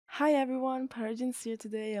Hi everyone, Paragins here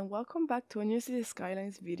today and welcome back to a new City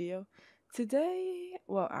Skylines video. Today,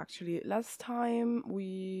 well actually, last time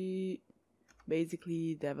we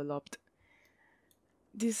basically developed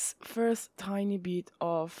this first tiny bit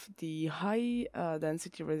of the high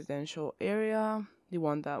density residential area, the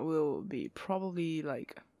one that will be probably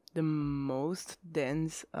like the most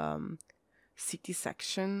dense city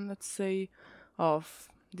section, let's say, of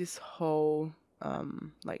this whole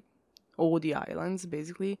like all the islands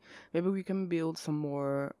basically. Maybe we can build some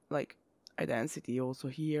more like density also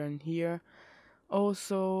here and here.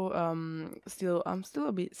 Also, I'm still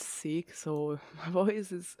a bit sick, so my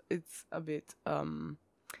voice is it's a bit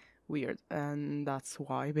weird, and that's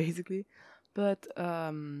why basically. But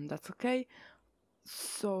that's okay.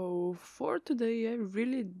 So for today, I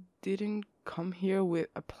really didn't come here with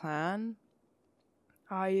a plan.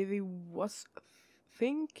 I was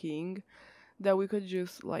thinking that we could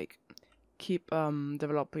just like keep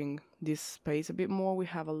developing this space a bit more. We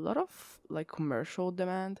have a lot of like commercial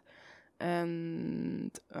demand,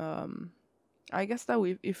 and I guess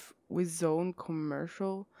that if we zone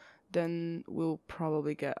commercial, then we'll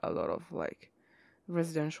probably get a lot of like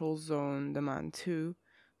residential zone demand too.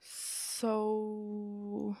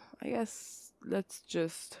 So I guess let's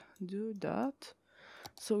just do that.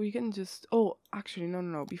 So we can just actually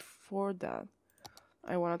no, before that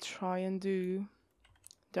I want to try and do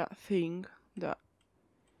that thing that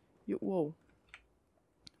whoa,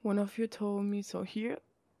 one of you told me. So here,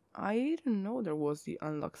 I didn't know there was the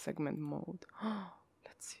unlock segment mode.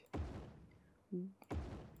 Let's see.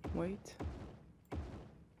 Wait,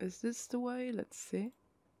 is this the way? Let's see.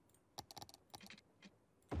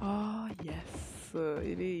 Ah, yes,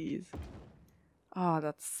 it is. Ah,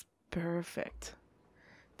 that's perfect.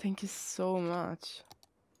 Thank you so much.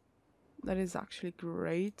 That is actually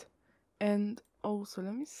great. And also,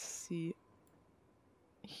 let me see.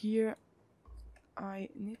 Here, I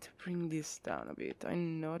need to bring this down a bit. I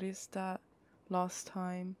noticed that last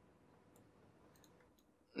time.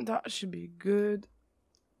 That should be good.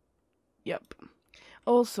 Yep.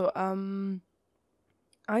 Also,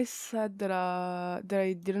 I said that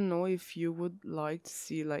I didn't know if you would like to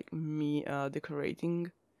see like me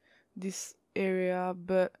decorating this area,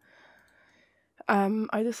 but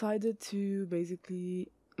I decided to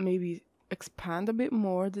basically maybe expand a bit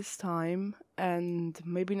more this time, and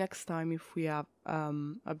maybe next time if we have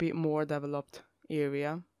a bit more developed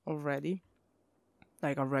area already,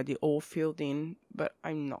 like already all filled in, but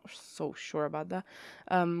I'm not so sure about that.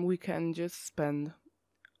 We can just spend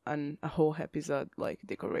a whole episode like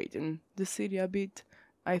decorating the city a bit.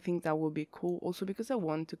 I think that would be cool. Also because I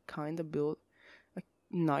want to kind of build a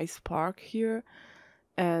nice park here,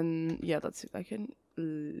 and yeah, that's it. I can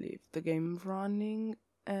leave the game running,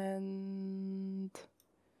 and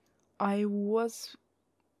I was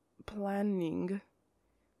planning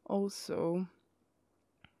also.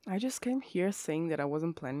 I just came here saying that I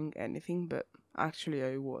wasn't planning anything, but actually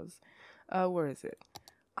I was. Where is it?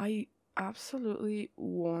 I absolutely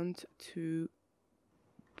want to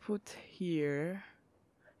put here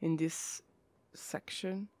in this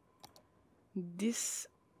section this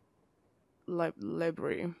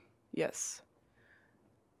library. Yes.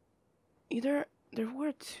 Either there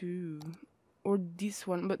were two or this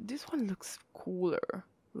one, but this one looks cooler.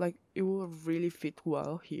 Like it will really fit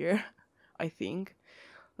well here, I think.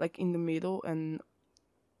 Like in the middle, and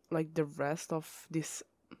like the rest of this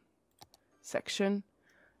section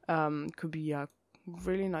could be a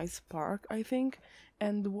really nice park, I think.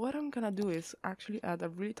 And what I'm gonna do is actually add a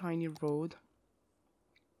really tiny road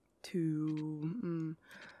to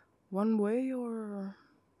one way, or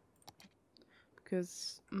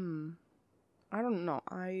because I don't know,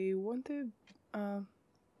 I wanted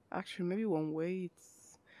actually maybe one way.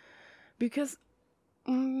 It's because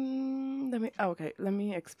let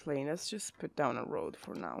me explain. Let's just put down a road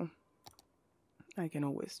for now. I can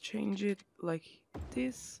always change it like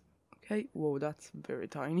this. Okay, whoa, that's very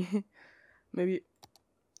tiny. Maybe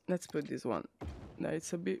let's put this one. That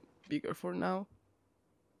it's a bit bigger for now.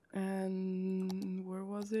 And where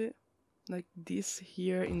was it? Like this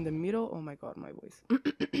here in the middle. Oh my god, my voice.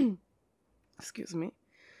 Excuse me.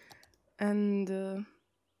 And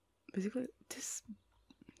basically this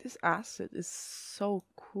asset is so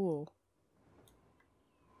cool.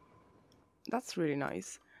 That's really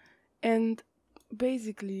nice. And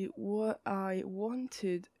basically what I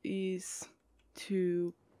wanted is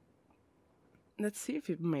to, let's see if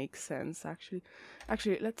it makes sense actually.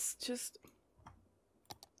 Let's just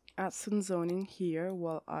add some zoning here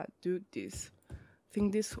while I do this. I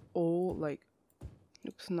think this all like,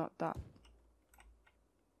 oops, not that.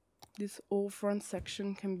 This all front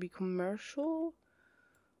section can be commercial.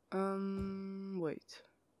 Wait.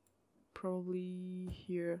 Probably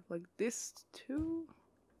here, like this too?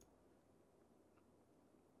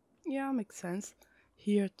 Yeah, makes sense.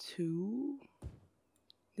 Here too?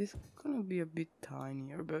 This is gonna be a bit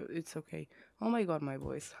tinier, but it's okay. Oh my god, my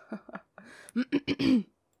voice.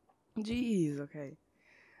 Jeez, okay.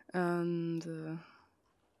 And,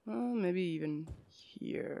 well, maybe even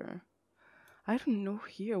here. I don't know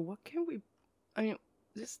here. What can we... I mean,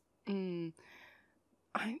 this... maybe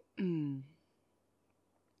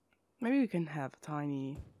we can have a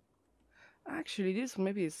tiny... Actually, this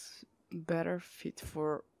maybe is better fit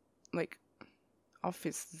for, like,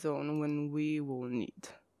 office zone when we will need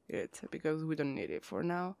it, because we don't need it for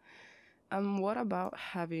now. What about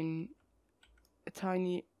having a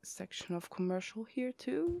tiny section of commercial here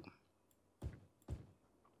too?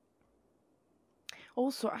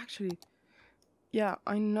 Also, actually, yeah,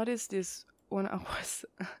 I noticed this when I was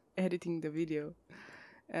editing the video,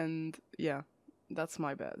 and yeah, that's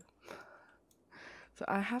my bad. So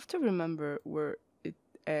I have to remember where it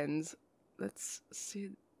ends. Let's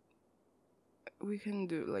see. We can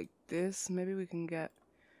do like this. Maybe we can get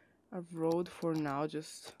a road for now,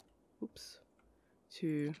 just oops,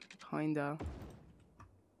 to kinda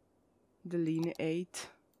delineate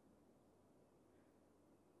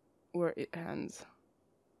where it ends.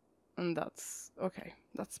 And that's okay,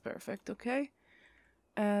 that's perfect. Okay,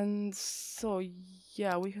 and so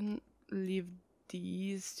yeah, we can leave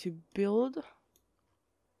these to build.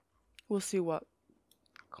 We'll see what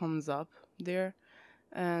comes up there,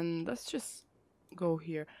 and let's just go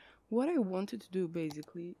here. What I wanted to do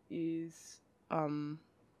basically is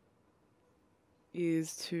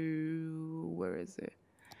to, where is it,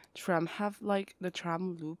 have like the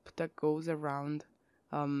tram loop that goes around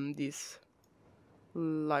this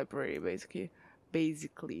library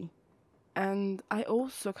basically. And I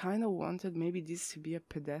also kind of wanted maybe this to be a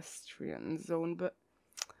pedestrian zone, but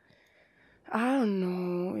I don't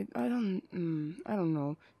know. I don't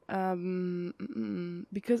know.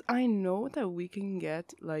 Because I know that we can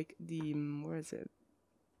get like the where is it?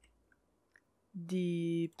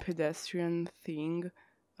 The pedestrian thing,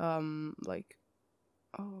 like,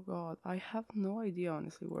 oh god, I have no idea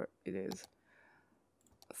honestly where it is.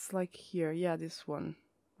 It's like here, yeah, this one,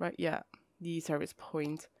 right? Yeah, the service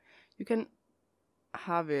point. You can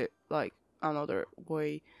have it like another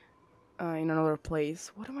way, in another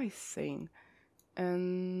place. What am I saying?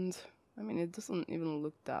 And I mean, it doesn't even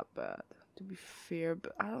look that bad, to be fair,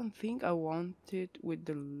 but I don't think I want it with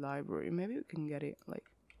the library. Maybe we can get it like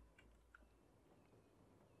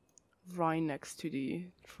right next to the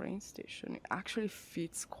train station. It actually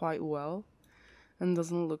fits quite well and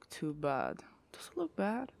doesn't look too bad. Does it look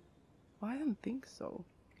bad? Well, I don't think so.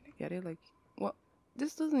 Can I get it like... Well,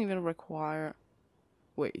 this doesn't even require...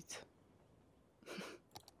 Wait.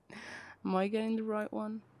 Am I getting the right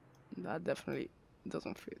one? That definitely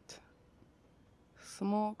doesn't fit.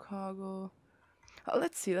 Small cargo.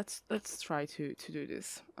 Let's see. Let's try to do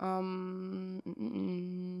this.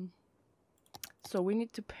 So we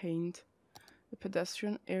need to paint the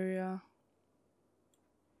pedestrian area.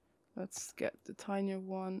 Let's get the tinier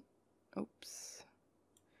one. Oops.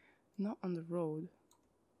 Not on the road.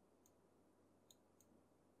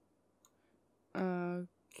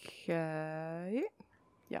 Okay.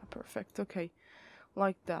 Yeah, perfect. Okay.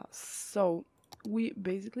 Like that. So we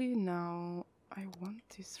basically now... I want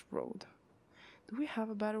this road. Do we have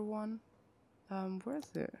a better one? Where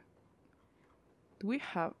is it? Do we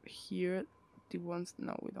have here the ones?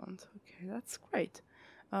 No, we don't. Okay, that's great.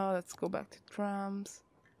 Let's go back to trams.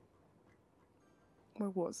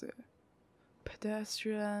 Where was it?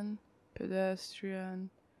 Pedestrian, pedestrian,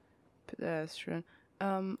 pedestrian.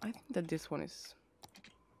 I think that this one is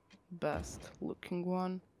best looking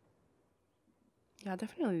one. Yeah, I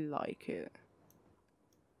definitely like it.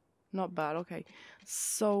 Not bad. Okay,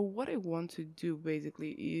 so what I want to do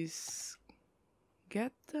basically is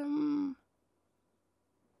get them.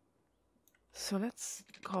 So let's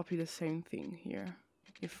copy the same thing here,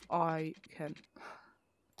 if I can.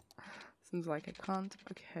 Seems like I can't.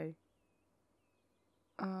 Okay.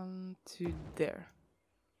 To there.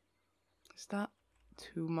 Is that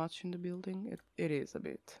too much in the building? It is a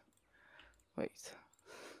bit. Wait.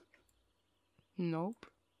 Nope.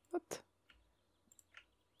 What?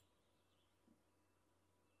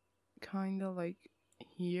 Kinda like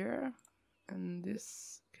here, and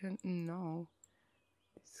this can... No.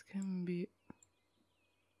 This can be...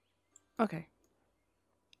 Okay.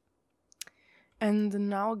 And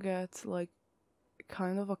now get like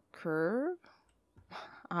kind of a curve.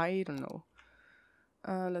 I don't know.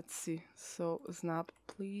 Let's see. So snap,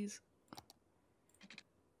 please.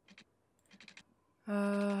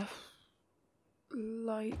 Uh,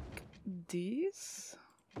 like this?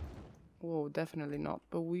 Whoa, definitely not,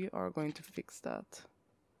 but we are going to fix that.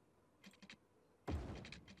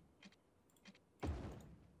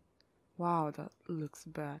 Wow, that looks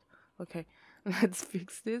bad. Okay, let's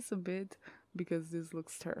fix this a bit because this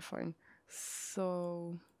looks terrifying.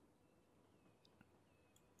 So,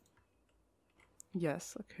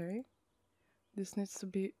 yes, okay. This needs to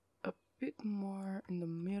be a bit more in the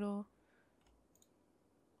middle.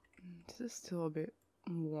 This is still a bit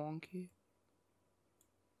wonky.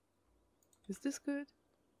 Is this good?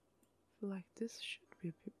 I feel like this should be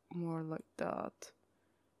a bit more like that.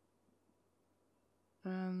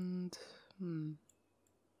 And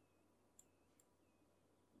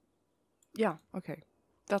yeah, okay,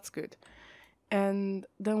 that's good. And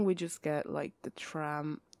then we just get like the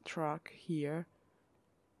tram track here.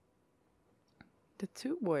 The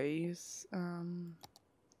two ways.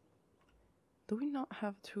 Do we not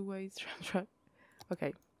have two ways tram track?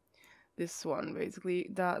 Okay, this one basically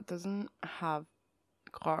that doesn't have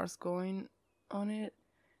cars going on it,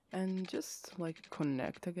 and just like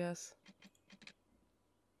connect, I guess.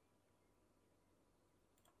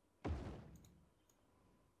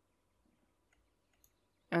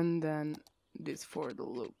 And then this for the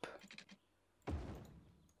loop.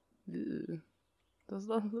 Ugh. Does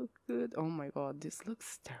that look good? Oh my god, this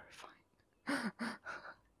looks terrifying.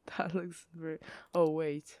 That looks very... Oh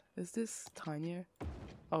wait, is this tinier?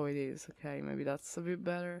 Oh, it is. Okay, maybe that's a bit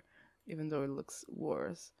better, even though it looks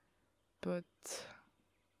worse. But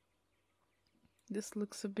this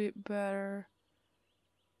looks a bit better.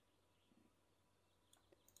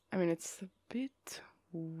 I mean, it's a bit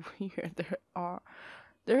weird.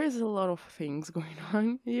 There is a lot of things going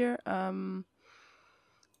on here.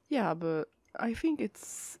 Yeah, but I think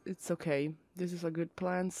it's okay. This is a good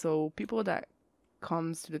plan. So people that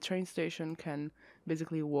comes to the train station can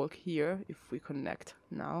basically walk here if we connect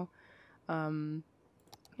now.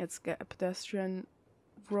 Let's get a pedestrian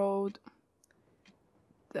road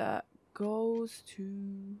that goes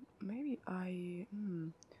to maybe I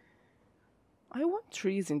want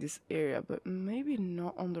trees in this area, but maybe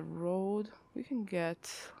not on the road. We can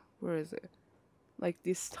get, where is it? Like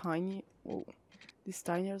this tiny, oh, this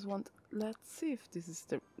tinier one. Let's see if this is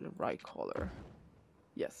the right color.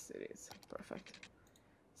 Yes, it is. Perfect.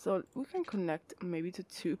 So we can connect maybe to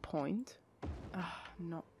 2 point.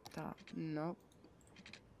 Not that. No.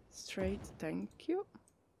 Straight. Thank you.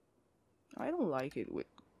 I don't like it with...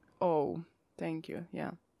 Oh, thank you.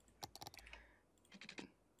 Yeah.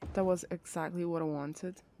 That was exactly what I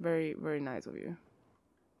wanted. Very, very nice of you.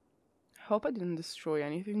 Hope I didn't destroy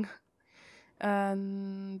anything.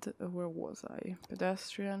 And where was I?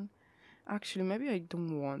 Pedestrian. Actually, maybe I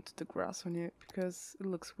don't want the grass on it because it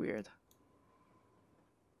looks weird.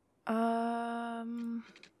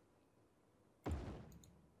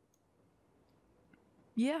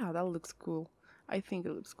 Yeah, that looks cool. I think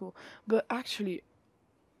it looks cool. But actually,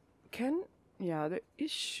 it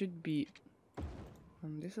should be...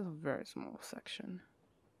 this is a very small section.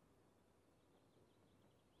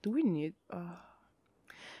 Do we need...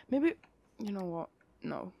 maybe... You know what?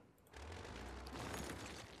 No.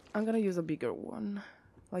 I'm gonna use a bigger one.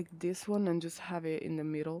 Like this one and just have it in the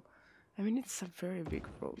middle. I mean, it's a very big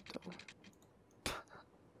road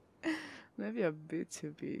though. Maybe a bit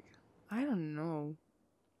too big. I don't know.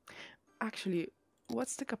 Actually,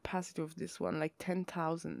 what's the capacity of this one? Like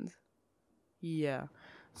 10,000? Yeah.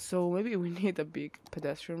 So maybe we need a big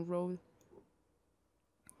pedestrian road.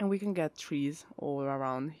 And we can get trees all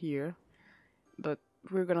around here. But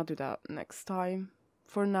we're gonna do that next time.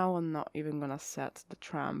 For now, I'm not even gonna set the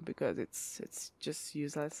tram because it's just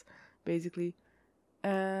useless, basically.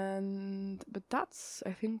 But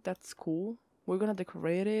I think that's cool. We're gonna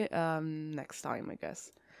decorate it next time, I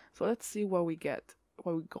guess. So let's see what we got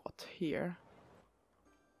here.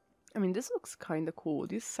 I mean, this looks kind of cool.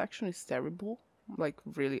 This section is terrible, like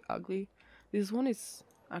really ugly. This one is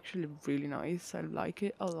actually really nice. I like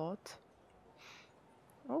it a lot.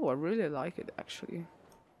 Oh, I really like it actually.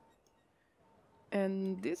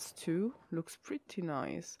 And this too looks pretty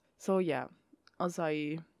nice. So yeah, as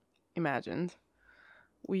I imagined,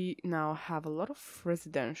 we now have a lot of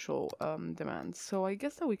residential demands. So I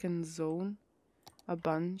guess that we can zone a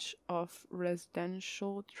bunch of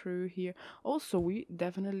residential through here. Also, we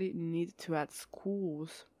definitely need to add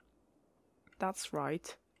schools. That's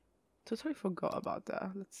right. Totally forgot about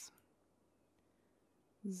that. Let's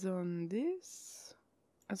zone this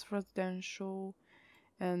as residential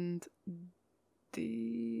and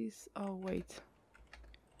these... Oh, wait.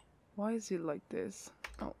 Why is it like this?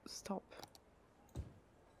 Oh, stop.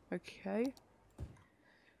 Okay.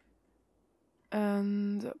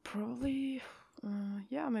 And probably,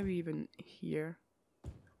 yeah, maybe even here.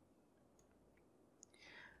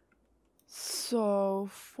 So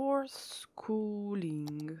for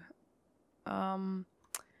schooling,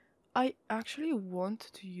 I actually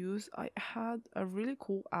wanted to use, I had a really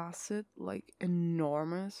cool asset, like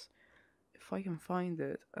enormous, if I can find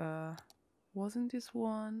it. Wasn't this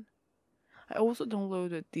one? I also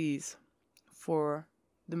downloaded these for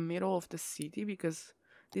the middle of the city because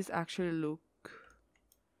these actually look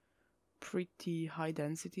pretty high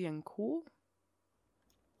density and cool.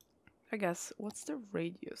 I guess, what's the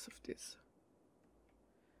radius of this?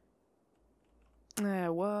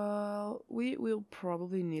 Well, we will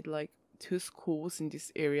probably need like 2 schools in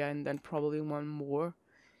this area and then probably one more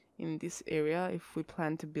in this area if we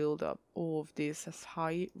plan to build up all of this as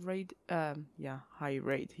high rate,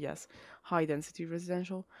 yes, high density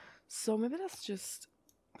residential. So maybe let's just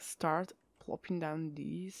start plopping down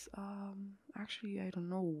these. Actually, I don't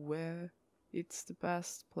know where it's the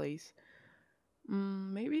best place.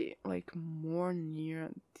 Maybe like more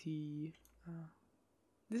near the.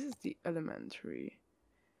 This is the elementary,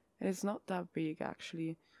 and it's not that big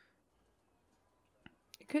actually.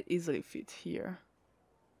 It could easily fit here,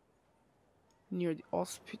 near the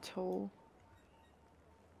hospital.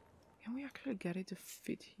 Can we actually get it to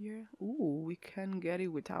fit here? Ooh, we can get it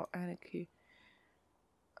without any key.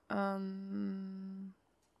 And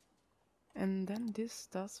then this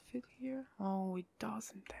does fit here. Oh, it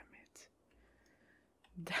doesn't. Damn it.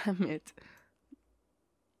 Damn it.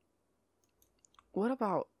 What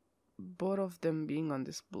about both of them being on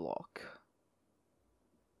this block?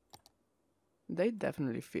 They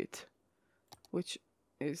definitely fit, which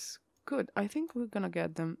is good. I think we're gonna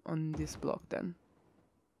get them on this block then.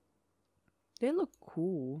 They look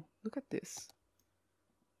cool. Look at this.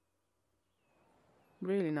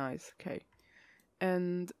 Really nice. Okay.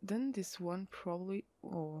 And then this one probably...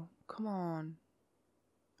 Oh, come on.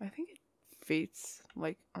 I think it fits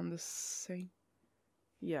like on the same...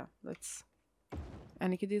 Yeah, let's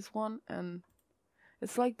anarchy this one, and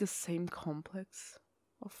it's like the same complex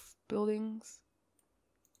of buildings.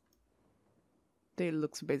 They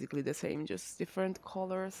looks basically the same, just different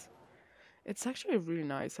colors. It's actually really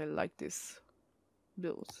nice. I like this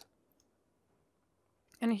build.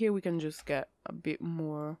 And here we can just get a bit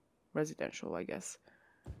more residential, I guess.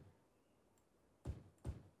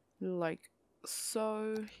 Like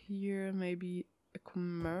so. Here maybe a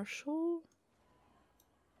commercial.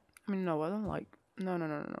 I mean, no, I don't like. No.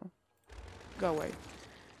 Go away.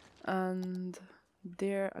 And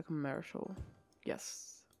there a commercial.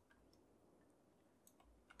 Yes.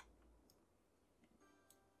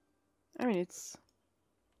 I mean, it's...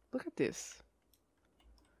 Look at this.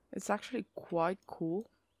 It's actually quite cool.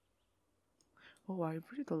 Oh, I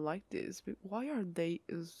really don't like this. But why are they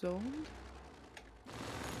zoned?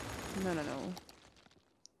 No.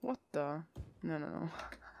 What the? No.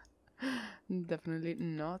 Definitely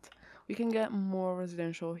not. We can get more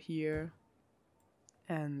residential here.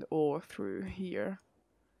 And or through here.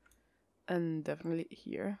 And definitely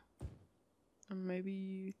here. And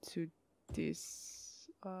maybe to this...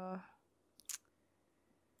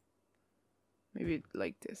 Maybe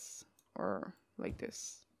like this. Or like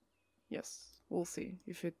this. Yes, we'll see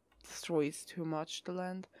if it destroys too much the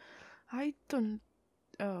land. I don't...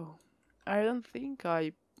 Oh, I don't think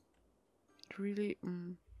I really...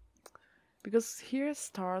 because here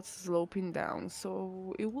starts sloping down,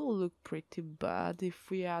 so it will look pretty bad if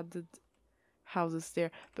we added houses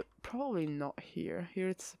there, but probably not here. Here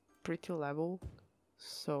it's pretty level,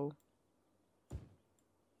 so...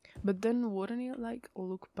 But then wouldn't it like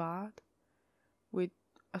look bad with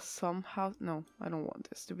some house? No, I don't want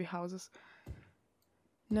this to be houses.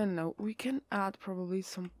 No, we can add probably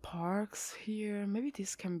some parks here. Maybe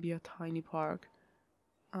this can be a tiny park.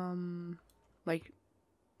 Like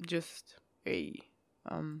just a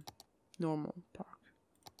normal park.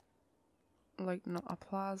 Like not a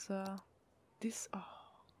plaza. This, oh,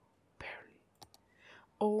 barely.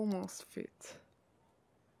 Almost fit.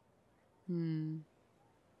 Maybe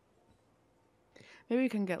we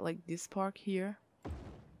can get like this park here.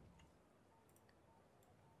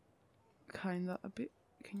 Kinda a bit.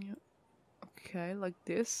 Can you... Okay, like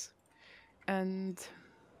this. And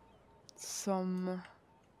some...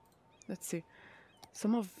 Let's see.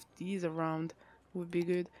 Some of these around would be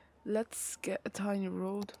good. Let's get a tiny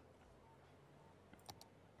road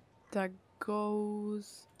that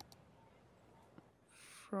goes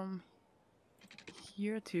from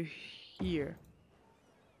here to here.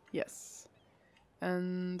 Yes.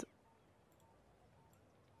 And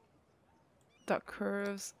that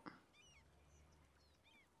curves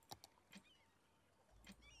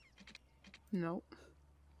No.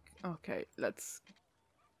 Okay, let's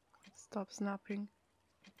stop snapping.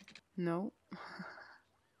 No.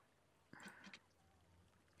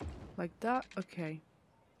 Like that? Okay.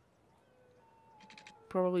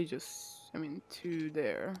 Probably just, I mean, 2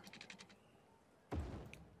 there.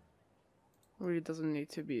 Really doesn't need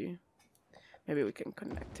to be. Maybe we can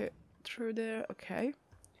connect it through there. Okay.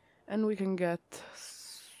 And we can get...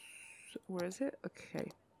 Where is it?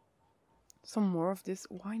 Okay. Some more of this.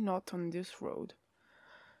 Why not on this road?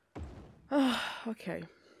 Okay.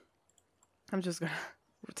 I'm just gonna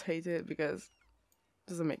rotate it because it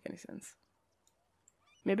doesn't make any sense.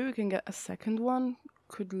 Maybe we can get a second one.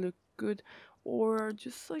 Could look good. Or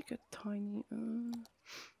just like a tiny...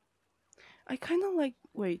 I kind of like...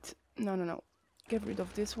 Wait. No. Get rid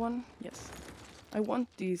of this one. Yes. I want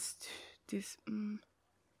this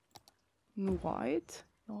white.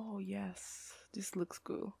 Oh, yes. This looks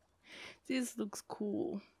cool. This looks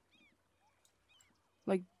cool.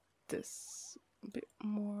 Like this. A bit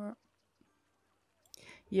more...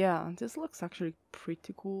 Yeah, this looks actually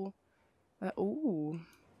pretty cool. Oh,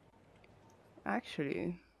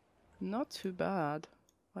 actually, not too bad.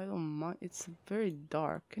 I don't mind. It's very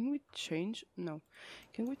dark. Can we change? No.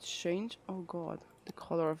 Can we change? Oh god, the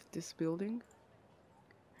color of this building.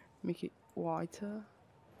 Make it whiter.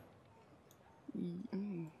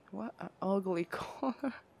 What an ugly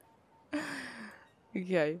color.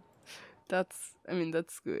 Okay, I mean,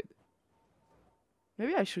 that's good.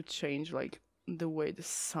 Maybe I should change like the way the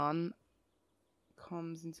sun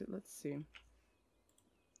comes into. Let's see.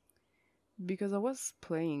 Because I was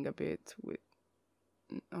playing a bit with...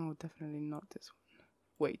 Oh, definitely not this one.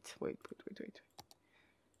 Wait.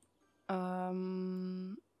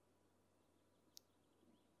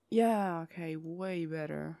 Yeah, okay, way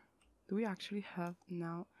better. Do we actually have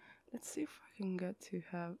now? Let's see if I can get to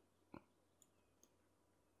have...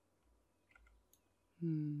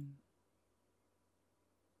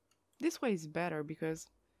 This way is better because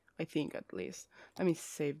I think, at least. Let me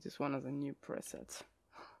save this one as a new preset.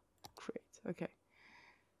 Great, okay.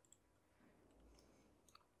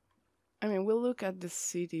 I mean, we'll look at the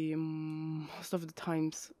city most of the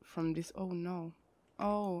times from this... Oh, no.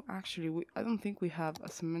 Oh, actually, I don't think we have a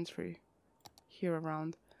cemetery here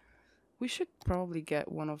around. We should probably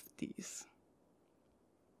get one of these.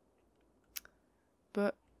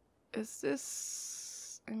 But is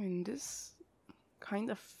this... I mean, this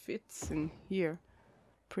kind of fits in here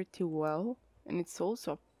pretty well. And it's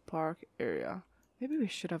also a park area. Maybe we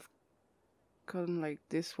should have gotten like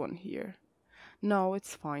this one here. No,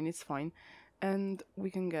 it's fine. And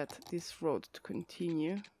we can get this road to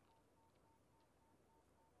continue.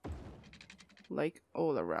 Like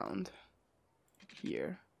all around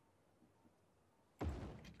here.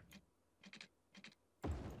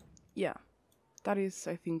 Yeah, that is,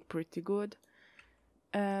 I think, pretty good.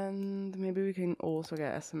 And maybe we can also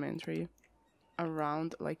get a cemetery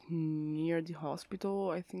around, like near the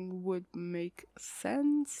hospital. I think would make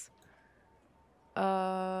sense.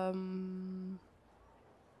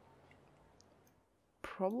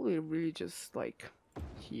 Probably really just like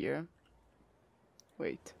here.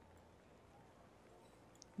 Wait.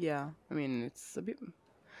 Yeah, I mean, it's a bit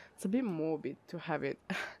morbid to have it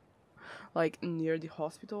like near the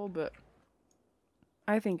hospital, but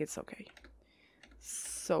I think it's okay.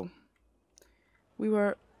 So we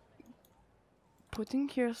were putting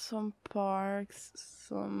here some parks,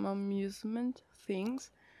 some amusement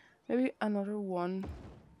things, maybe another one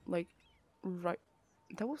like right...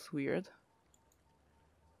 That was weird.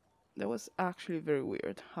 That was actually very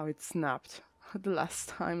weird how it snapped at the last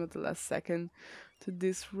time, at the last second to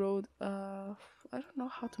this road. I don't know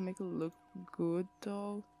how to make it look good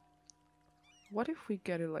though. What if we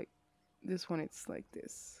get it like this one? It's like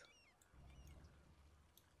this.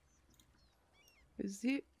 Is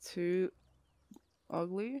it too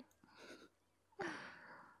ugly?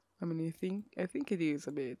 I mean, I think it is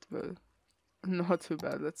a bit, but not too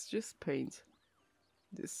bad. Let's just paint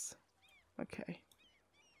this. Okay.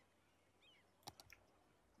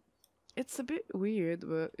 It's a bit weird,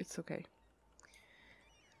 but it's okay.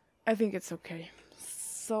 I think it's okay.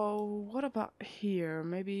 So what about here?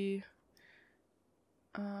 Maybe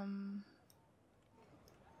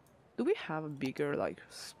do we have a bigger like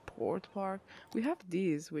sport park? We have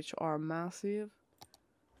these which are massive.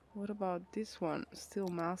 What about this one? Still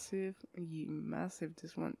massive? Yeah, massive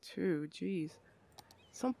this one too. Jeez.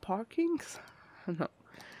 Some parkings?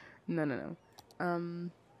 No.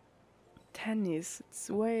 Tennis. It's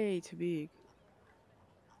way too big.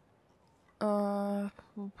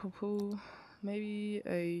 Maybe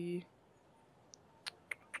a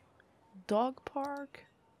dog park?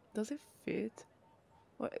 Does it fit?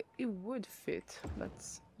 Well, it would fit.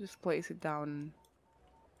 Let's just place it down.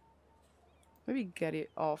 Maybe get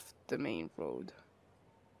it off the main road.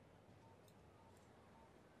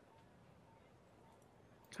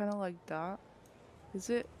 Kind of like that.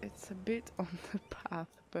 Is it? It's a bit on the path,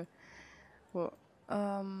 but well,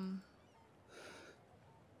 well,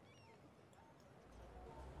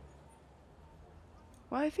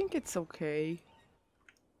 I think it's okay.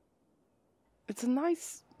 It's a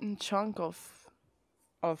nice chunk of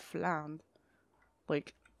land.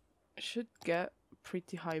 Like, should get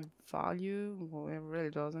pretty high value. Well, it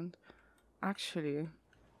really doesn't. Actually,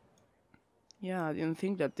 yeah, I didn't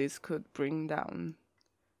think that this could bring down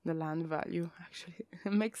the land value. Actually,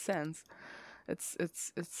 it makes sense.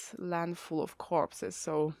 It's land full of corpses,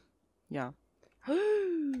 so yeah.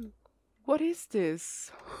 What is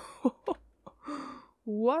this?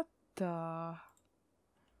 What the?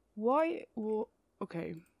 Why?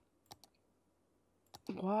 Okay.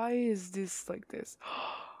 Why is this like this?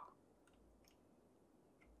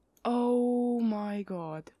 Oh my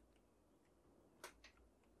god.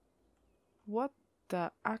 What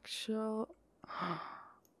the actual...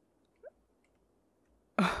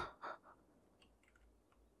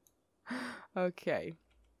 Okay.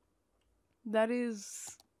 That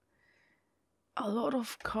is a lot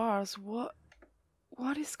of cars. What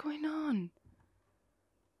is going on?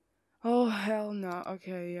 Oh hell no.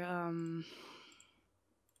 Okay,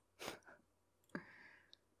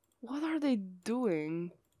 what are they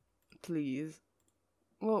doing? Please.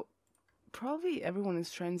 Well, probably everyone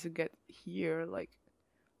is trying to get here, like,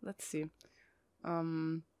 let's see.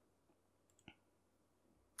 How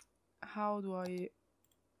do I...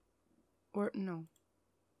 Where... No.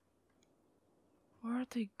 Where are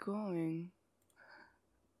they going?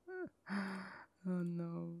 Oh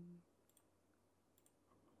no.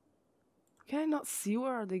 Can I not see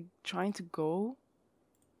where are they trying to go?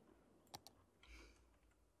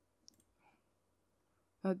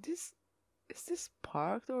 Is this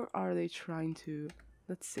parked or are they trying to...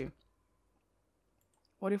 Let's see.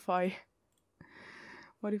 What if I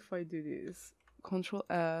do this? Control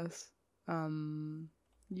S.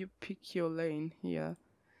 You pick your lane here.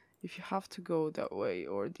 If you have to go that way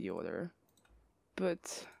or the other.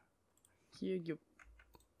 But here you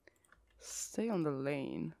stay on the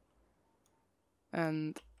lane.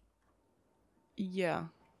 And yeah.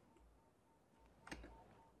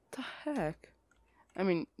 The heck? I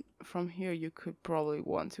mean, from here you could probably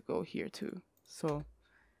want to go here too. So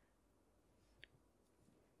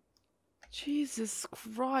Jesus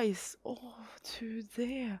Christ. Oh, to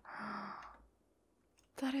there.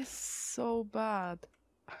 That is so bad.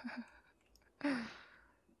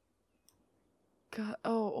 God.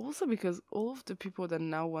 Oh, also because all of the people that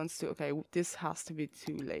now wants to... Okay, this has to be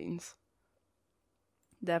 2 lanes.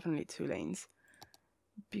 Definitely 2 lanes.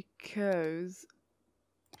 Because...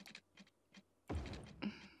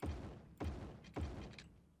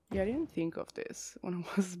 Yeah, I didn't think of this when I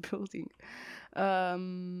was building.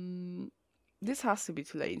 This has to be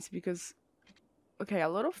 2 lanes because... Okay, a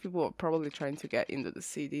lot of people are probably trying to get into the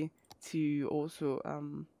city to also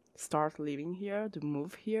start living here, to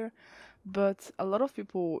move here. But a lot of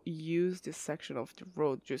people use this section of the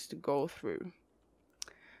road just to go through.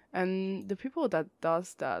 And the people that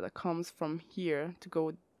does that, that comes from here to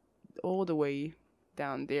go all the way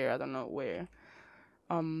down there, I don't know where,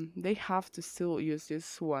 they have to still use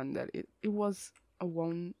this one that it was a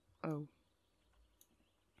one... Oh.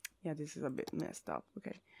 Yeah, this is a bit messed up.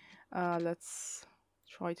 Okay. Let's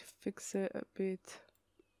try to fix it a bit.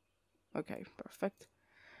 Okay, perfect.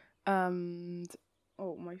 And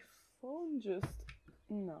oh, my phone just...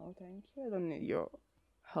 No, thank you. I don't need your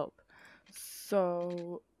help.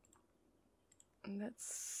 So let's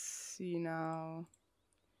see now.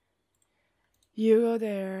 You go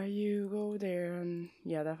there, you go there, and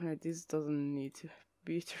yeah, definitely this doesn't need to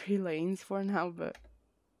be 3 lanes for now, but...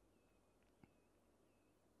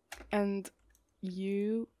 And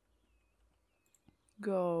you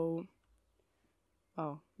go...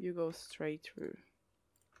 Oh, you go straight through.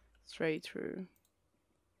 Straight through.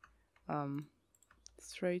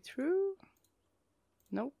 Straight through?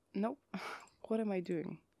 Nope, nope. What am I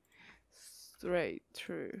doing? Straight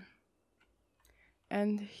through.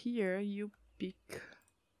 And here you pick...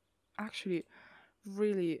 Actually,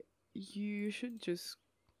 really, you should just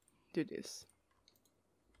do this.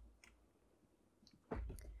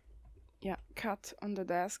 Yeah, cut on the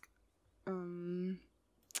desk.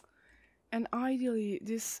 And ideally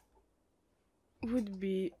this would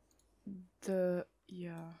be the...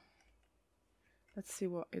 Yeah. Let's see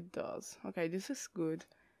what it does. Okay, this is good.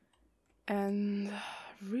 And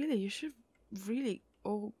really, you should really...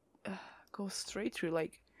 Oh, go straight through.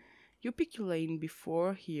 Like, you pick your lane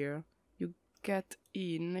before here, you get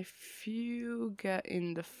in. If you get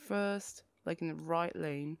in the first, like in the right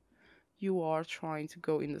lane, you are trying to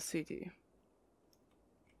go in the city.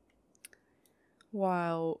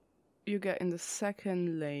 While you get in the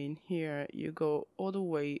second lane here, you go all the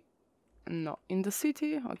way not in the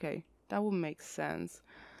city. Okay, that would make sense.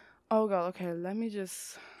 Oh god, okay, let me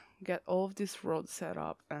just get all of this road set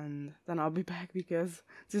up and then I'll be back because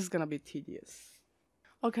this is gonna be tedious.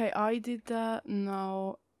 Okay, I did that.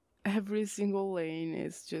 Now every single lane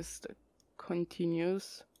is just a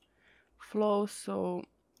continuous flow, so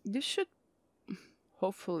this should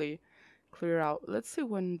hopefully clear out. Let's see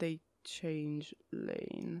when they change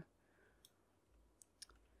lane.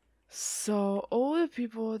 So all the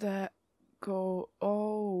people that go,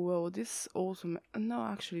 oh well, this also no,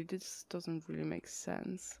 actually this doesn't really make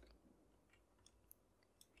sense.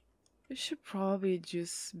 It should probably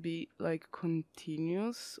just be like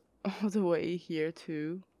continuous all the way here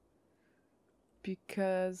too,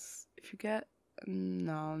 because if you get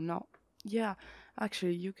no, yeah,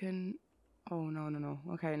 actually you can, oh no,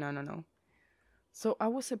 okay, no. So I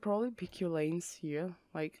would say probably pick your lanes here.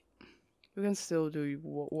 Like, you can still do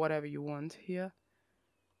whatever you want here.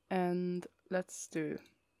 And let's do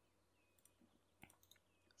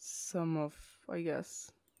some of, I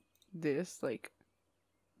guess, this, like,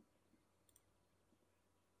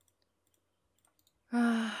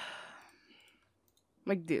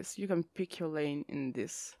 like this. You can pick your lane in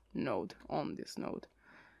this node, on this node.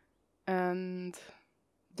 And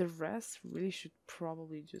the rest really should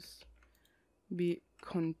probably just be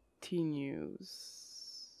continuous.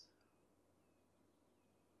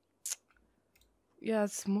 Yeah,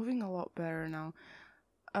 it's moving a lot better now.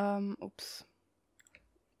 Oops.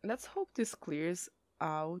 Let's hope this clears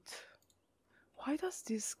out. Why does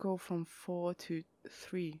this go from 4 to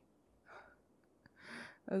 3?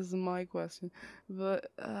 That's my question.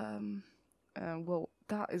 But, well,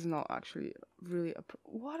 that is not actually really a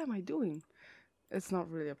what am I doing? It's not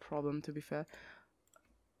really a problem, to be fair.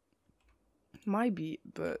 Might be,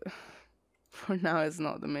 but for now it's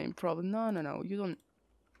not the main problem. No, you don't.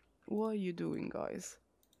 What are you doing, guys?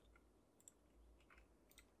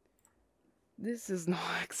 This is not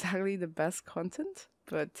exactly the best content,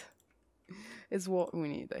 but it's what we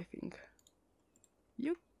need, I think.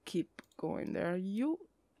 You keep going there. You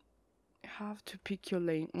have to pick your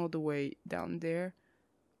lane all the way down there.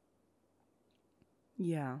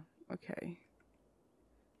 Yeah, okay.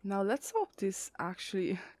 Now let's hope this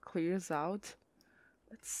actually clears out.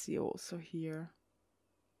 Let's see also here.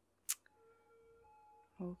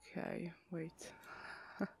 Okay, wait.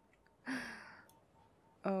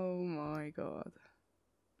 Oh my god.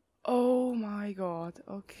 Oh my god,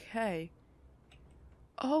 okay.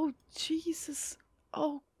 Oh Jesus.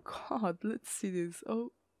 Oh god, let's see this.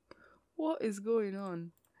 Oh, what is going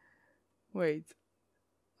on? Wait.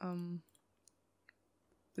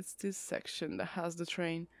 It's this section that has the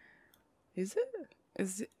train. Is it?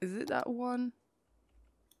 Is it that one?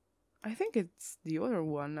 I think it's the other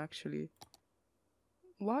one actually.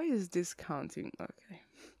 Why is this counting? Okay.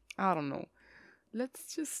 I don't know.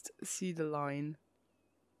 Let's just see the line.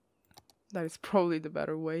 That is probably the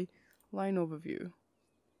better way. Line overview.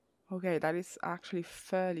 Okay, that is actually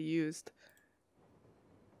fairly used.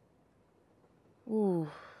 Ooh,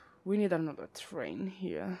 we need another train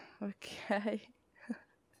here. Okay.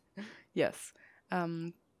 Yes.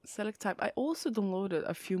 Select type. I also downloaded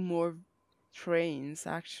a few more trains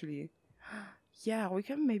actually. Yeah, we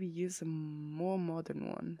can maybe use a more modern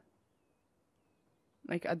one.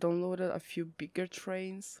 Like, I downloaded a few bigger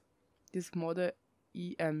trains. This model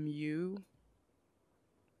EMU.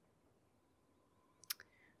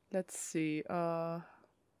 Let's see. Well,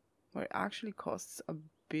 it actually costs a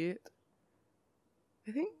bit.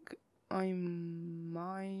 I think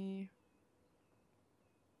my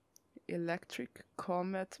electric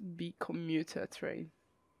Comet B commuter train.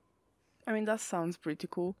 I mean, that sounds pretty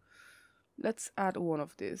cool. Let's add one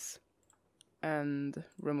of these and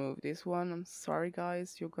remove this one. I'm sorry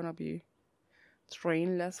guys, you're gonna be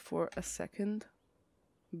trainless for a second,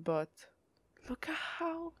 but look at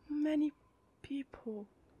how many people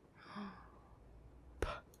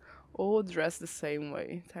all dressed the same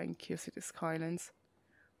way. Thank you, City Skylines.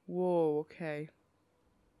 Whoa, okay.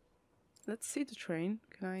 Let's see the train.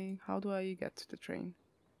 How do I get to the train?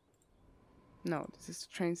 No, this is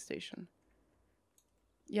the train station.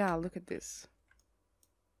 Yeah, look at this.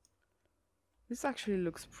 This actually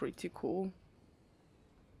looks pretty cool.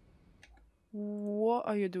 What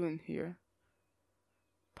are you doing here?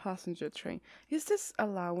 Passenger train. Is this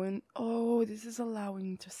allowing? Oh, this is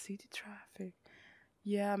allowing intercity traffic.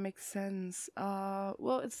 Yeah, makes sense.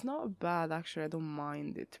 Well, it's not bad actually. I don't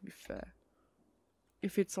mind it, to be fair.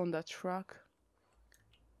 If it's on that track.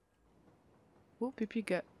 Will people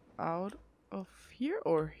get out of here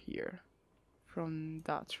or here from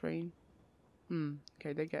that train?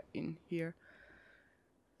 Okay, they get in here.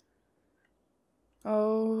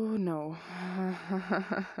 Oh no.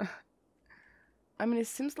 I mean, it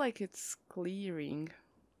seems like it's clearing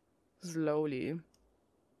slowly.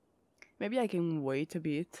 Maybe I can wait a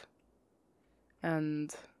bit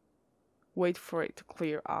and wait for it to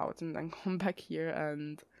clear out and then come back here,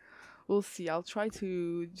 and we'll see. I'll try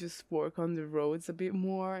to just work on the roads a bit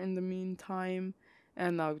more in the meantime,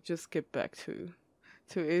 and I'll just get back to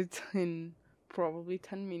it in probably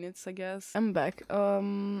 10 minutes, I guess. I'm back.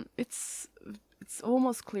 It's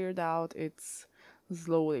almost cleared out. It's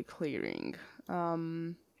slowly clearing.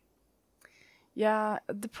 Yeah,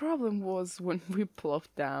 the problem was when we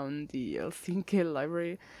plopped down the Helsinki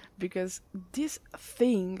library, because this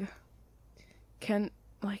thing can,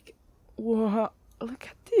 like, whoa, look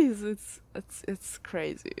at this. It's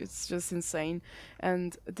crazy. It's just insane.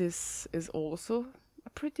 And this is also a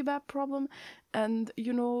pretty bad problem. And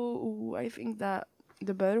you know, I think that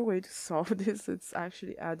the better way to solve this is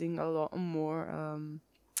actually adding a lot more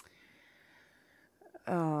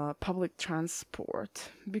public transport,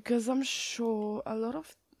 because I'm sure a lot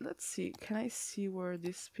of, let's see, can I see where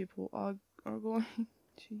these people are going?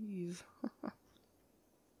 Jeez.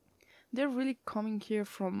 They're really coming here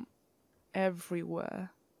from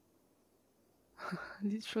everywhere.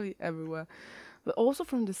 Literally everywhere. But also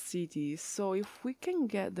from the city. So if we can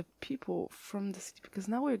get the people from the city, because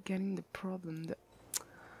now we're getting the problem that,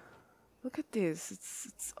 look at this.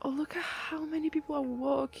 It's oh, look at how many people are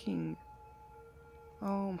walking.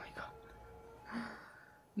 Oh my god.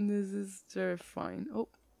 This is terrifying. Oh,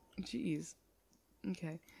 jeez.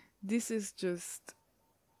 Okay. This is just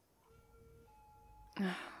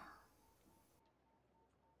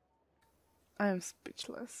I am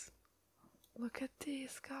speechless. Look at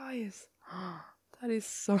this, guys. That is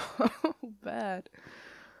so bad.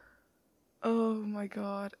 Oh my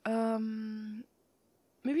god.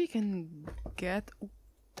 Maybe we can get. Ooh,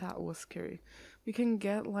 that was scary. We can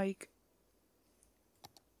get like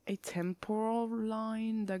a temporal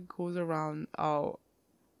line that goes around our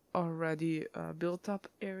already built up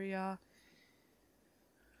area,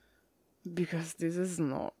 because this is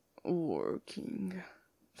not working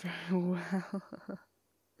very well.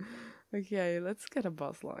 Okay, let's get a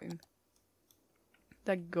bus line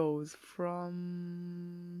that goes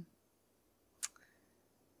from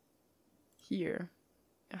here.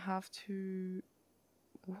 I have to.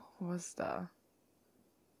 What was that?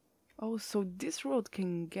 Oh, so this road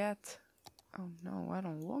can get. Oh no, I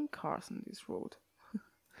don't want cars on this road.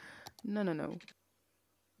 No, no, no.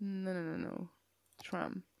 No, no, no, no.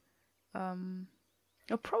 Tram.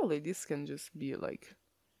 Oh, probably this can just be like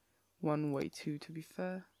one way too, to be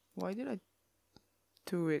fair. Why did I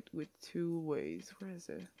do it with two ways? Where is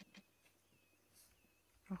it?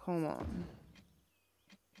 Oh, come on.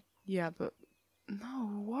 Yeah, but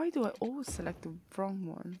no, why do I always select the wrong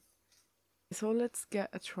one? So let's get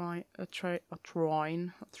a train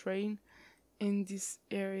in this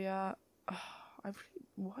area.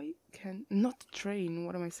 Why can not a train?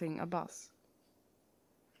 What am I saying? A bus.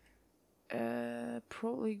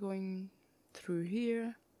 Probably going through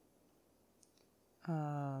here.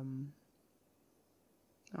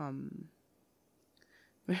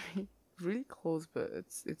 Maybe really close, but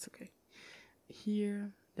it's okay.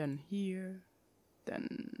 Here, then here,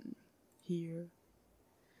 then here,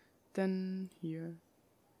 then here.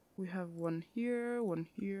 We have one here,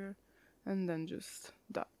 and then just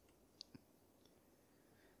that.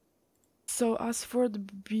 So as for the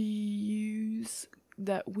BUs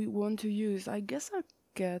that we want to use, I guess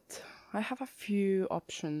I have a few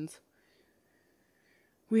options.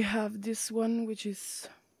 We have this one, which is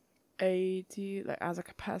 80, like has a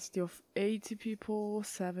capacity of 80 people,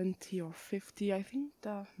 70 or 50. I think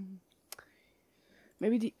that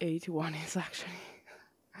maybe the 81 is actually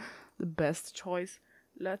the best choice.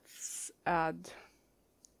 Let's add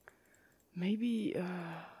maybe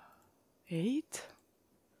 8.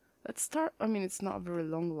 Let's start. I mean, it's not a very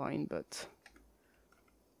long line, but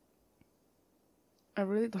I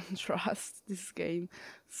really don't trust this game,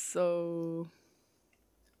 so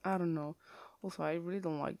I don't know. Also, I really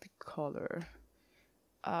don't like the color.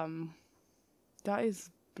 That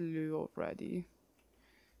is blue already,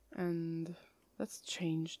 and let's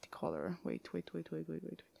change the color. Wait.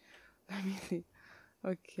 Let me see.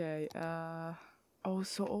 Okay.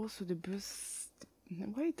 Also the bus.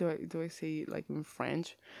 Why do I say it like in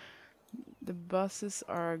French? The buses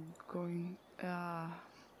are going.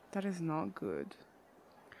 That is not good.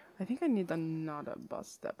 I think I need another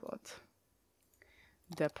bus depot.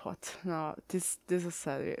 No, this is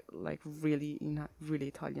said like really in a really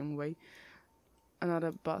Italian way.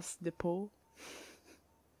 Another bus depot.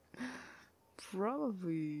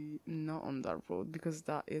 Probably not on that road because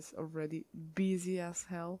that is already busy as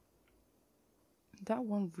hell. That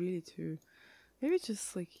one really too. Maybe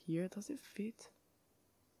just like here. Does it fit?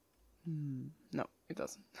 No, it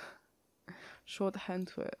doesn't. Short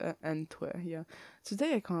Antwerp, yeah.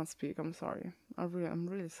 Today I can't speak. I'm sorry. I'm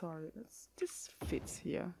really sorry. This fits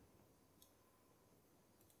here.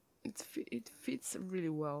 It fits really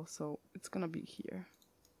well, so it's gonna be here.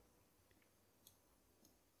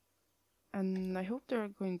 And I hope they're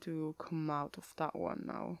going to come out of that one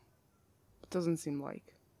now. It doesn't seem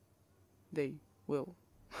like they will.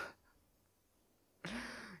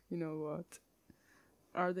 You know what?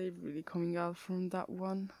 Are they really coming out from that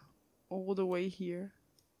one? All the way here?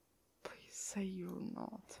 Please say you're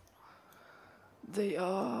not. They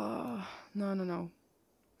are... No. No,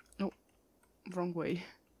 wrong way.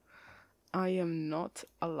 I am not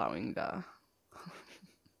allowing that.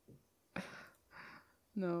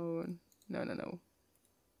 No.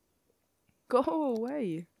 Go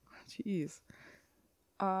away. Jeez.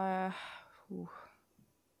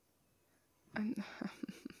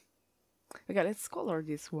 Okay, let's color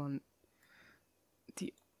this one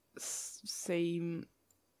the same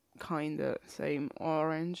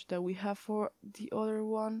orange that we have for the other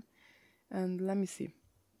one. And let me see.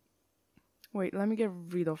 Wait, let me get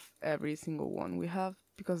rid of every single one we have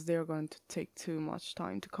because they're going to take too much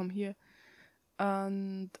time to come here.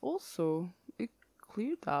 And also, it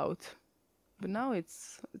cleared out, but now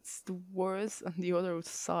it's the worst on the other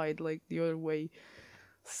side, like the other way.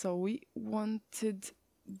 So we wanted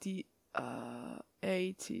the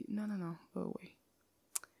 80. No, go away.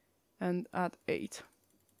 And add 8.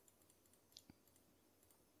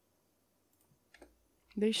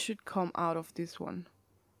 They should come out of this one.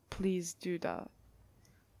 Please do that.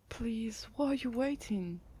 Please, why are you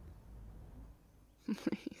waiting?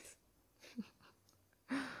 Please.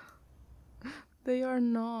 They are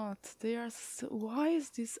not. They are so... Why is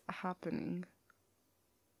this happening?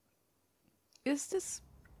 Is this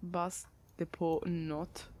bus depot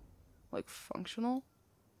not, like, functional?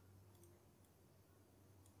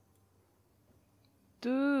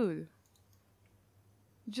 Dude.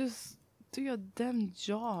 Just do your damn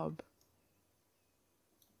job.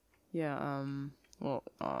 Yeah, well,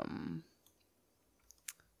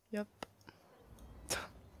 yep.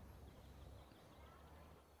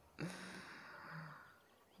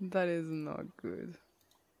 That is not good.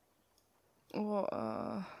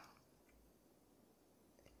 Well,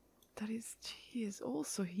 that is, jeez,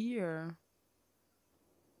 also here.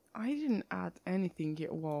 I didn't add anything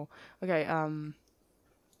here. Whoa. Okay, I'll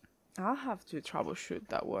have to troubleshoot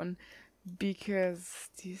that one because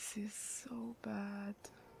this is so bad.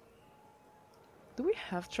 Do we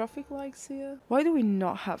have traffic lights here? Why do we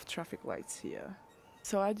not have traffic lights here?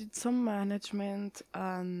 So I did some management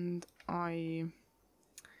and I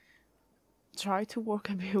tried to work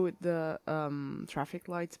a bit with the traffic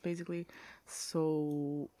lights basically.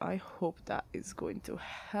 So I hope that is going to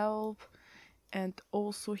help. And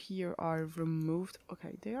also here are removed.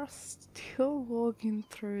 Okay, they are still walking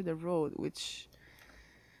through the road, which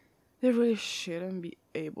they really shouldn't be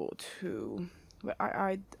able to. But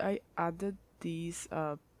I added these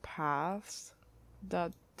paths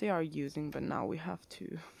that they are using, but now we have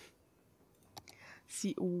to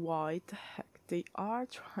see why the heck they are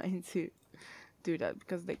trying to do that,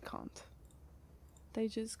 because they can't. They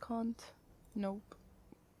just can't. Nope.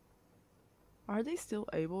 Are they still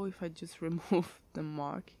able if I just remove the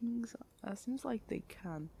markings? It seems like they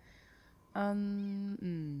can.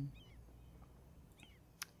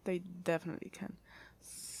 They definitely can.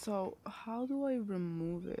 So how do I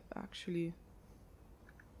remove it actually?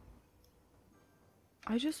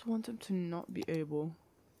 I just want them to not be able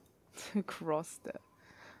to cross that.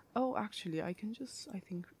 Oh, actually, I can just, I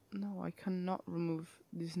think, no, I cannot remove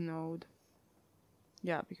this node.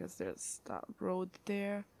 Yeah, because there's that road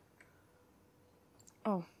there.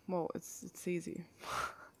 Oh, well, it's easy.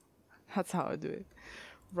 That's how I do it.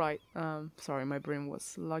 Right, sorry, my brain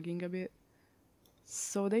was lagging a bit.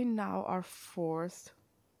 So they now are forced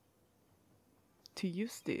to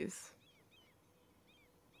use this.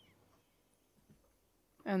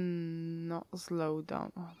 And not slow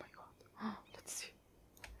down. Oh my god. Let's see.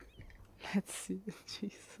 Let's see.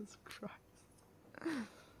 Jesus Christ.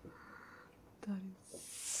 That is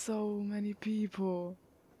so many people.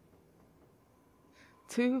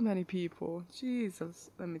 Too many people.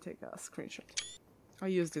 Jesus. Let me take a screenshot. I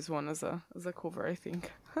use this one as a cover, I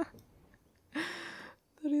think.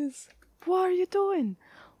 That is. What are you doing?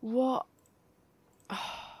 What?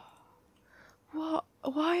 What?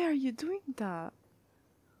 Why are you doing that?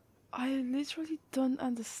 I literally don't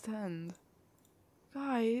understand.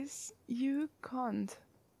 Guys, you can't.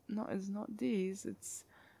 No, it's not these. It's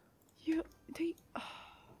you. They.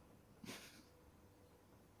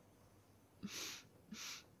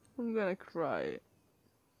 I'm gonna cry.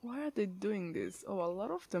 Why are they doing this? Oh, a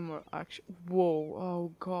lot of them are actually. Whoa!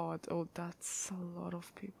 Oh God! Oh, that's a lot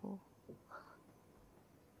of people.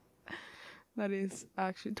 That is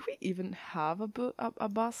actually. Do we even have a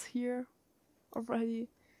bus here already?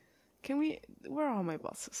 Can we? Where are my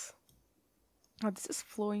buses? Oh, this is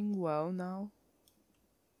flowing well now.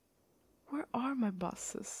 Where are my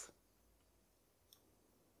buses?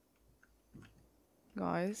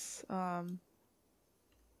 Guys,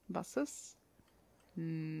 buses?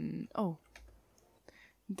 Oh,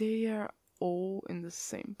 they are all in the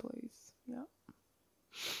same place. Yeah.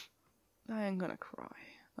 I am gonna cry.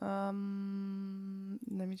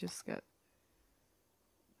 Let me just get.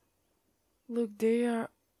 Look, they are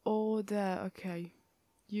all there. Okay.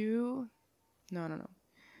 You. No.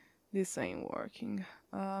 This ain't working.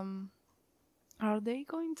 Are they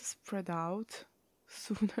going to spread out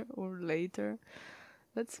sooner or later?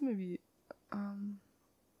 Let's maybe. I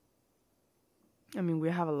mean, we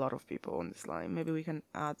have a lot of people on this line. Maybe we can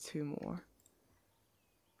add 2 more.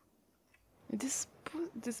 This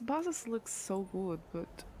buses looks so good,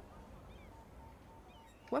 but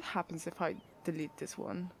what happens if I delete this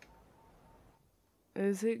one?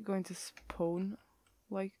 Is it going to spawn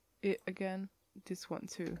like it again? This one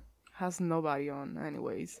too has nobody on,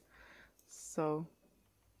 anyways. So,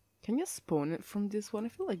 can you spawn it from this one? I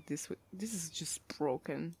feel like this is just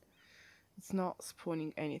broken. It's not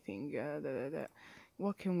spawning anything.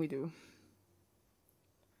 What can we do?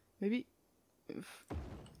 Maybe go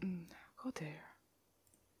there.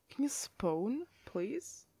 Can you spawn,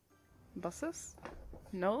 please? Buses?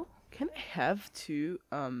 No? Can I have 2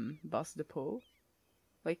 bus depot?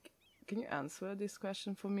 Like, can you answer this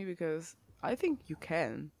question for me? Because I think you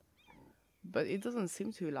can, but it doesn't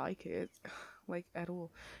seem to like it, like at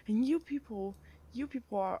all. And you people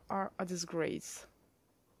are a disgrace.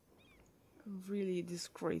 Really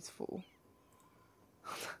disgraceful.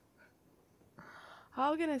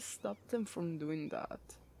 How can I stop them from doing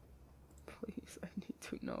that? Please, I need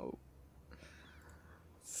to know.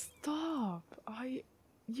 Stop!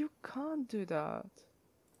 You can't do that.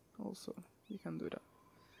 Also, you can do that.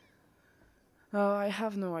 I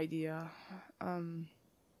have no idea. I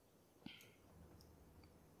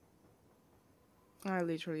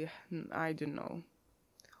don't know.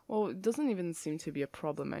 Well, it doesn't even seem to be a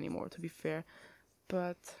problem anymore, to be fair.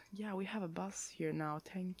 But yeah, we have a bus here now.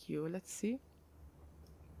 Thank you. Let's see.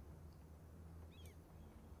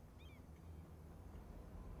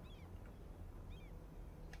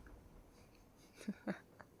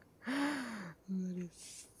 That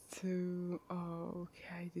is too. Oh,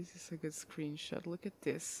 okay. This is a good screenshot. Look at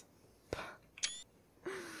this.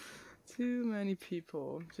 Too many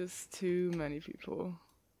people. Just too many people.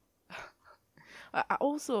 I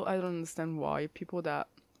don't understand why people that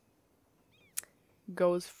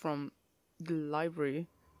goes from the library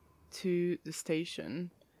to the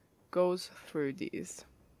station goes through these,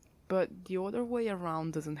 but the other way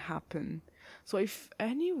around doesn't happen. So if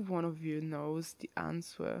any one of you knows the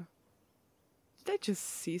answer, did I just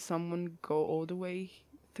see someone go all the way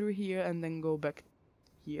through here and then go back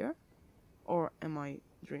here? Or am I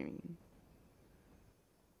dreaming?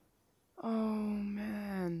 Oh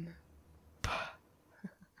man.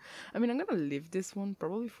 I mean, I'm gonna leave this one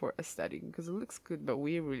probably for aesthetic because it looks good, but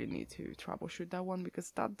we really need to troubleshoot that one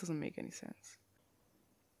because that doesn't make any sense.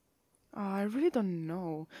 I really don't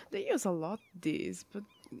know. They use a lot these, but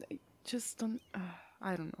I just don't.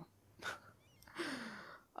 I don't know.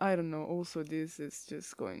 I don't know. Also, this is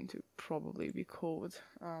just going to probably be called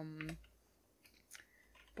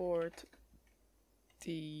port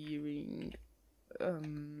steering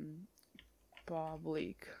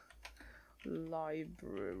public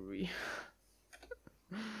library.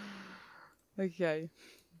 Okay.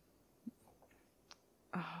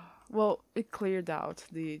 Well, it cleared out.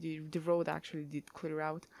 The road actually did clear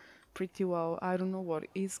out pretty well. I don't know what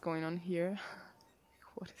is going on here.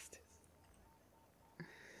 What is this?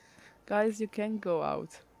 Guys, you can go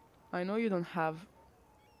out. I know you don't have.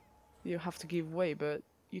 You have to give way, but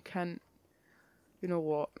you can. You know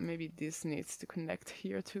what? Maybe this needs to connect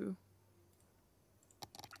here too.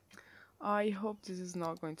 I hope this is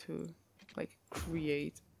not going to like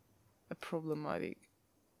create a problematic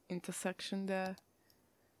intersection there.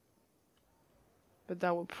 but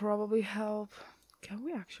that would probably help. Can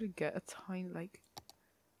we actually get a tiny, like,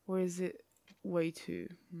 or is it way too?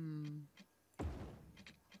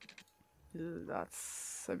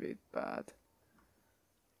 That's a bit bad.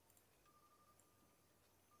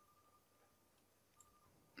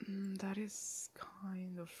 That is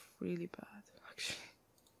kind of really bad, actually.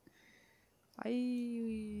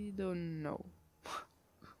 I don't know.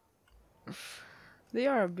 They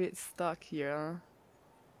are a bit stuck here. Huh?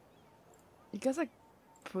 I guess I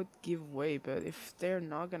put giveaway, but if they're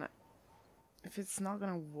not gonna, if it's not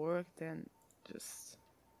gonna work, then just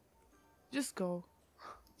go.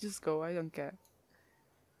 Just go, I don't care.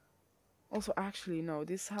 Also, actually, no,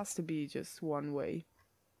 this has to be just one way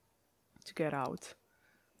to get out.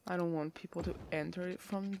 I don't want people to enter it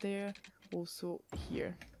from there. Also,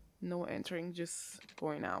 here. No entering, just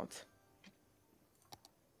going out.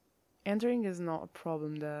 Entering is not a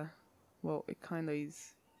problem there. Well, it kinda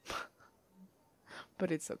is.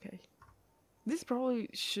 But it's okay. This probably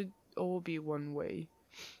should all be one way.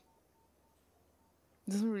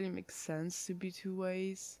 Doesn't really make sense to be two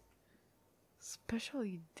ways.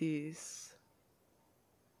 Especially this.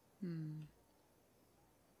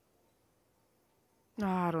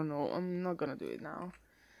 I don't know. I'm not gonna do it now.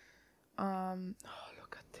 Oh,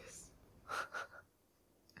 look at this.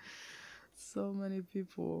 So many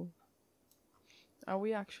people. Are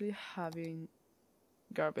we actually having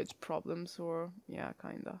garbage problems or yeah,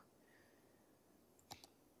 kinda.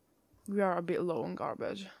 We are a bit low on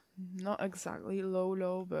garbage. Not exactly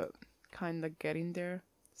low, but kinda getting there.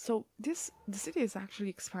 So the city is actually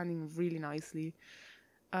expanding really nicely.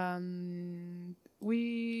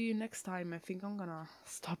 Next time I think I'm gonna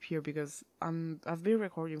stop here because I've been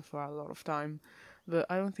recording for a lot of time, but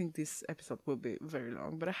I don't think this episode will be very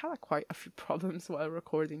long. But I had quite a few problems while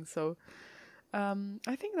recording, so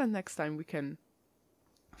I think that next time we can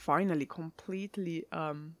finally completely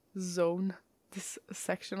zone this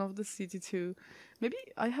section of the city too. Maybe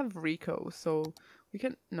I have Rico, so we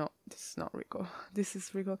can no, this is not Rico. This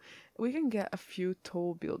is Rico. We can get a few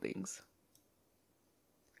tall buildings.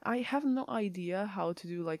 I have no idea how to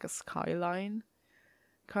do like a skyline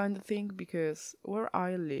kind of thing because where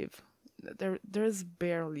I live, there's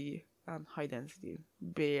barely high density,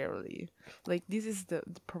 barely. Like this is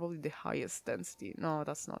probably the highest density. No,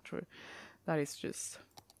 that's not true. That is just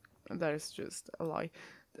a lie.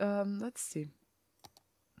 Let's see.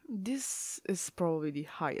 This is probably the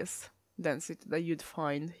highest density that you'd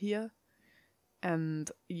find here. And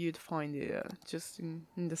you'd find it just in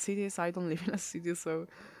the cities. I don't live in a city, so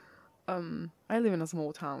I live in a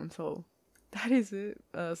small town, so that is it.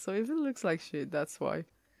 So if it looks like shit, that's why.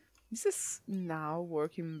 This is now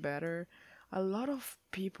working better. A lot of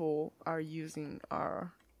people are using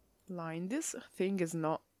our line. This thing is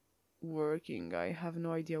not working. I have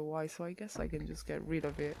no idea why, so I guess I can just get rid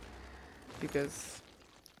of it because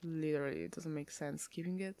literally it doesn't make sense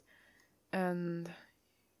keeping it.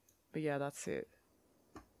 But yeah, that's it.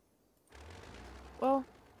 Well,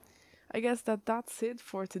 I guess that's it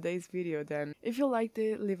for today's video then. If you liked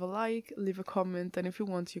it, leave a like, leave a comment, and if you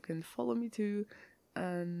want, you can follow me too.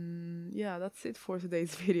 And yeah, that's it for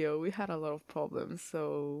today's video. We had a lot of problems,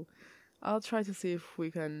 so I'll try to see if we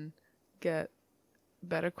can get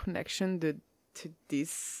better connection to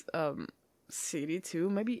this city too.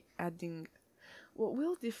 Maybe adding, well,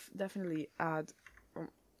 we'll definitely add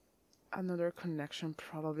another connection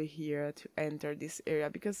probably here to enter this area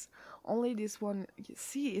because only this one, you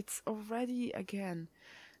see, it's already, again,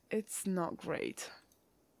 it's not great.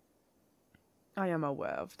 I am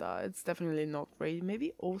aware of that. It's definitely not great.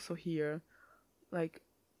 Maybe also here, like,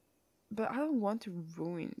 but I don't want to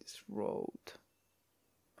ruin this road.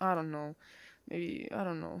 I don't know. Maybe, I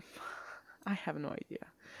don't know. I have no idea.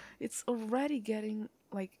 It's already getting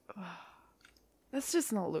like let's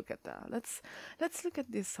just not look at that. Let's look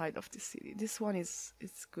at this side of the city. This one it's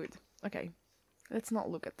good. Okay. Let's not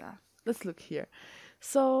look at that. Let's look here.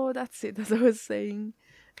 So that's it, as I was saying.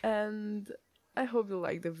 And I hope you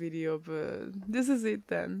liked the video, but this is it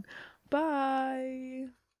then. Bye!